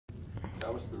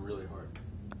That must have been really hard.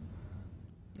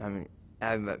 I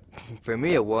mean, for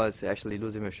me it was actually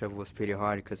losing Restrepo was pretty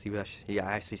hard because I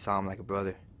actually saw him like a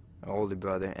brother, an older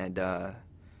brother, and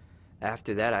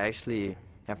after that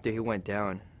after he went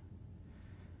down,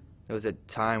 there was a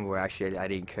time where actually I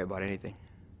didn't care about anything.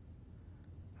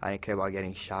 I didn't care about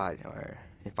getting shot or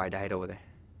if I died over there.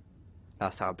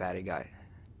 That's how bad it got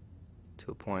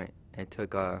to a point. It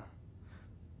took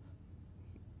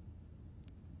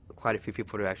quite a few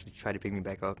people to actually try to pick me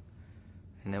back up,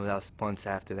 and then that was months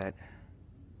after that.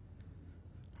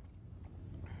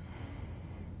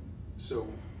 So,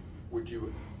 would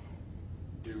you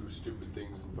do stupid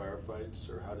things in firefights,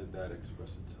 or how did that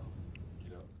express itself?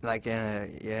 You know? Like,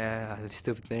 yeah,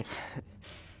 stupid thing.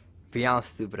 Beyond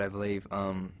stupid, I believe.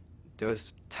 There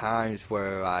was times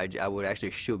where I would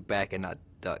actually shoot back and not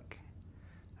duck.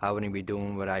 I wouldn't be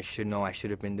doing what I should know I should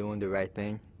have been doing, the right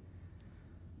thing.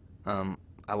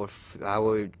 I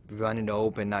would run in the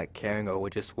open not caring, or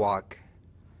would just walk.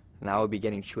 And I would be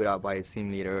getting chewed out by a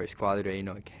team leader or a squad leader, you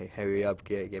know, okay, hurry up,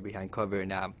 get behind cover,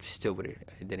 and I still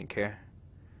I didn't care.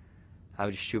 I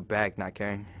would just shoot back, not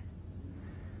caring.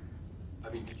 I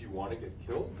mean, did you want to get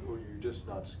killed, or you're just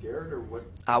not scared, or what?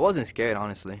 I wasn't scared,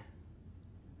 honestly.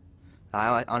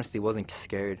 I honestly wasn't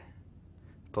scared,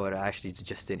 but I actually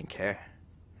just didn't care.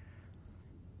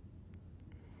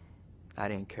 I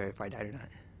didn't care if I died or not.